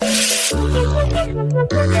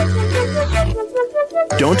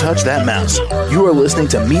Don't touch that mouse. You are listening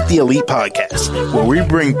to Meet the Elite Podcast, where we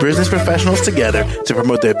bring business professionals together to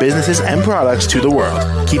promote their businesses and products to the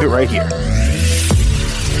world. Keep it right here.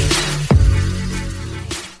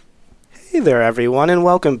 Hey there, everyone, and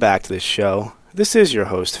welcome back to the show. This is your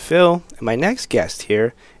host, Phil, and my next guest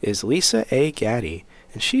here is Lisa A. Gatti,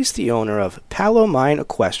 and she's the owner of Palomine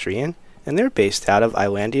Equestrian, and they're based out of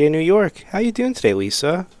Islandia, New York. How you doing today,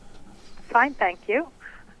 Lisa? Fine, thank you.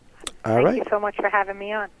 Thank you so much for having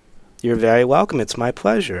me on. You're very welcome. It's my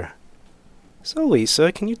pleasure. So,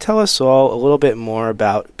 Lisa, can you tell us all a little bit more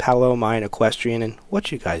about Palomine Equestrian and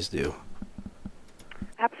what you guys do?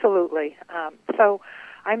 Absolutely. So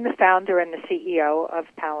I'm the founder and the CEO of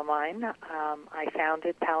Palomine. I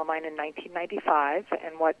founded Palomine in 1995,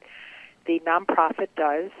 and what the nonprofit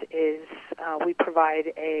does is we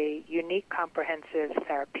provide a unique, comprehensive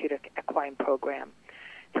therapeutic equine program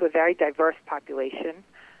to a very diverse population.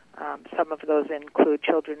 Some of those include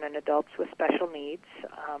children and adults with special needs,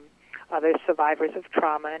 others survivors of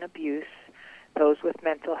trauma and abuse, those with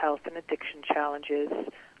mental health and addiction challenges,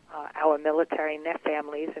 our military and their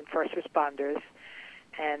families and first responders,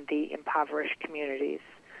 and the impoverished communities.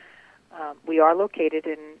 We are located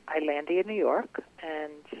in Islandia, New York,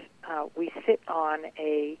 and we sit on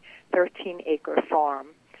a 13-acre farm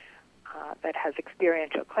that has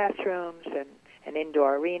experiential classrooms and an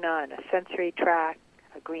indoor arena and a sensory track,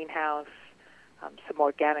 a greenhouse, some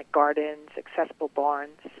organic gardens, accessible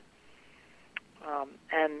barns,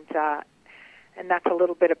 and that's a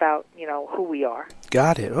little bit about, who we are.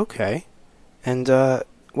 Got it. Okay. And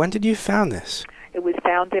when did you found this? I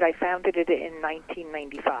founded it in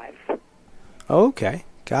 1995. Okay.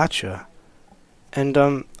 Gotcha. And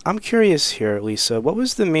I'm curious here, Lisa, what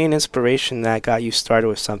was the main inspiration that got you started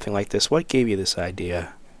with something like this? What gave you this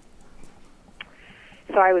idea?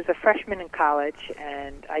 So I was a freshman in college,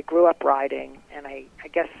 and I grew up riding, and I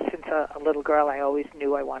guess since a little girl I always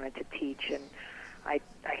knew I wanted to teach, and I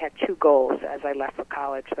had two goals as I left for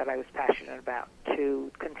college that I was passionate about: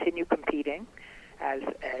 to continue competing as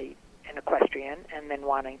an equestrian and then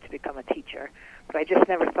wanting to become a teacher. But I just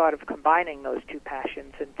never thought of combining those two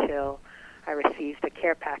passions until I received a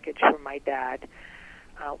care package from my dad,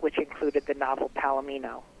 which included the novel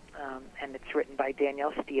Palomino, and it's written by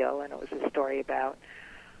Danielle Steele, and it was a story about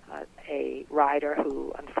a rider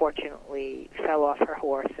who unfortunately fell off her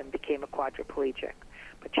horse and became a quadriplegic.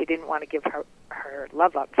 But she didn't want to give her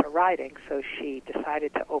love up for riding, so she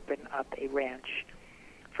decided to open up a ranch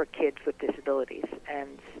for kids with disabilities.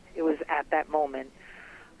 And it was at that moment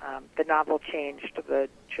the novel changed the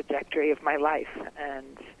trajectory of my life,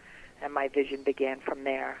 and my vision began from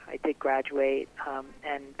there. I did graduate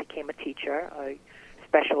and became a teacher, a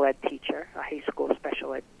special ed teacher, a high school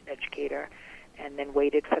special ed educator, and then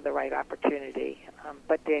waited for the right opportunity.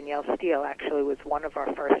 But Danielle Steele actually was one of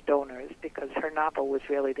our first donors because her novel was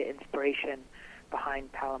really the inspiration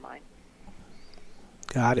behind Palomine.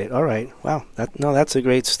 Got it. All right. Wow. That's a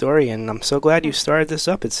great story, and I'm so glad you started this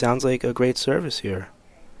up. It sounds like a great service here.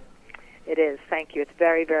 It is. Thank you. It's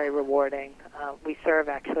very, very rewarding. We serve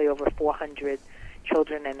actually over 400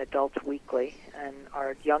 children and adults weekly, and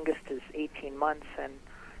our youngest is 18 months, and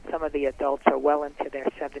some of the adults are well into their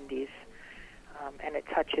 70s, and it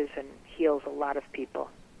touches and heals a lot of people.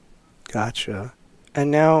 Gotcha. And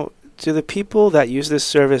now, do the people that use this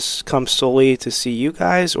service come solely to see you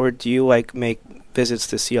guys, or do you make visits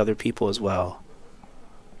to see other people as well?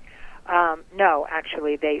 No,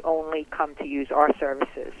 actually, they only come to use our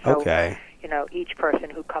services. So, okay. Each person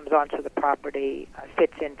who comes onto the property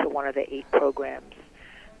fits into one of the 8 programs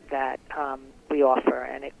that we offer,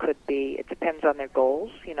 and it depends on their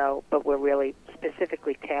goals, but we're really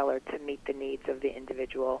specifically tailored to meet the needs of the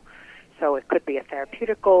individual. So it could be a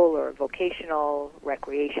therapeutic goal or a vocational,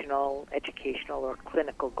 recreational, educational, or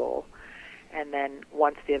clinical goal. And then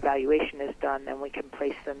once the evaluation is done, then we can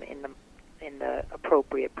place them in the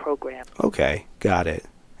appropriate program. Okay, got it.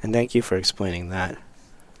 And thank you for explaining that.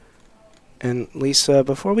 And Lisa,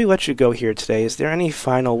 before we let you go here today, is there any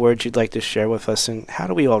final words you'd like to share with us, and how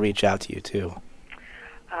do we all reach out to you too?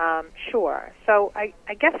 Sure. So I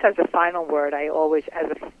guess as a final word, I always,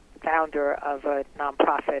 as a founder of a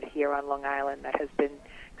nonprofit here on Long Island that has been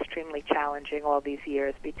extremely challenging all these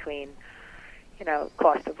years between,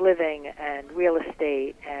 cost of living and real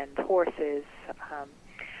estate and horses,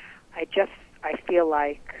 I feel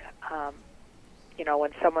like,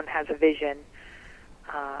 when someone has a vision,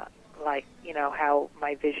 how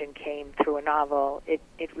my vision came through a novel, it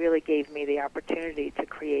really gave me the opportunity to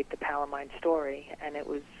create the Palomine story, and it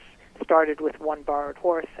was started with one borrowed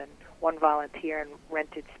horse and one volunteer and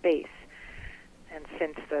rented space. And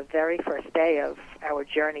since the very first day of our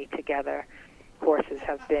journey together, horses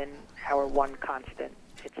have been our one constant.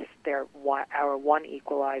 It's our one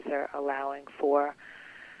equalizer, allowing for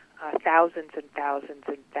thousands and thousands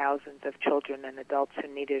and thousands of children and adults who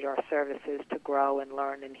needed our services to grow and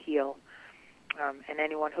learn and heal. And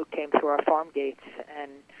anyone who came through our farm gates.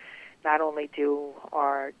 And not only do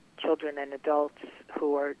our children and adults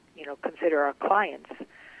who are, consider our clients,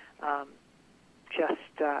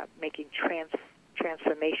 making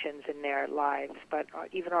transformations in their lives, but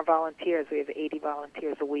even our volunteers. We have 80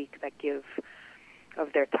 volunteers a week that give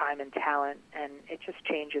of their time and talent, and it just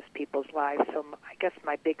changes people's lives. So I guess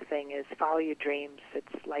my big thing is follow your dreams.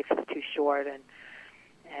 Life is too short, and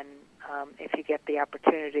if you get the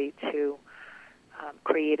opportunity to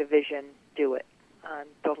create a vision, do it.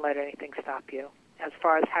 Don't let anything stop you. As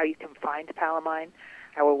far as how you can find Palomine,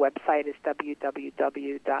 our website is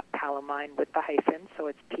www.palomine with the hyphen, so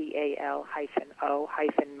it's PAL-O-mine,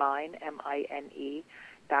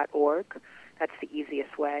 MINE.org. That's the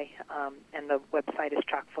easiest way, and the website is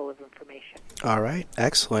chock full of information. All right,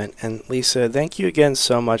 excellent. And Lisa, thank you again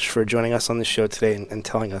so much for joining us on the show today and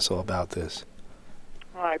telling us all about this.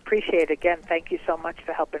 Well, I appreciate it. Again, thank you so much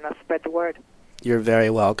for helping us spread the word. You're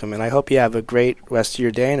very welcome, and I hope you have a great rest of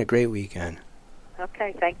your day and a great weekend.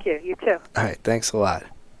 Okay, thank you. You too. All right, thanks a lot.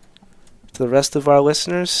 To the rest of our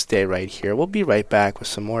listeners, stay right here. We'll be right back with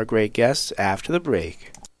some more great guests after the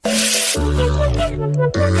break.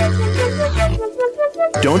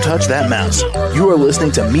 Don't touch that mouse. You are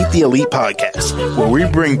listening to Meet the Elite Podcast, where we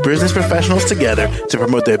bring business professionals together to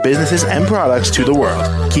promote their businesses and products to the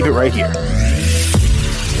world. Keep it right here.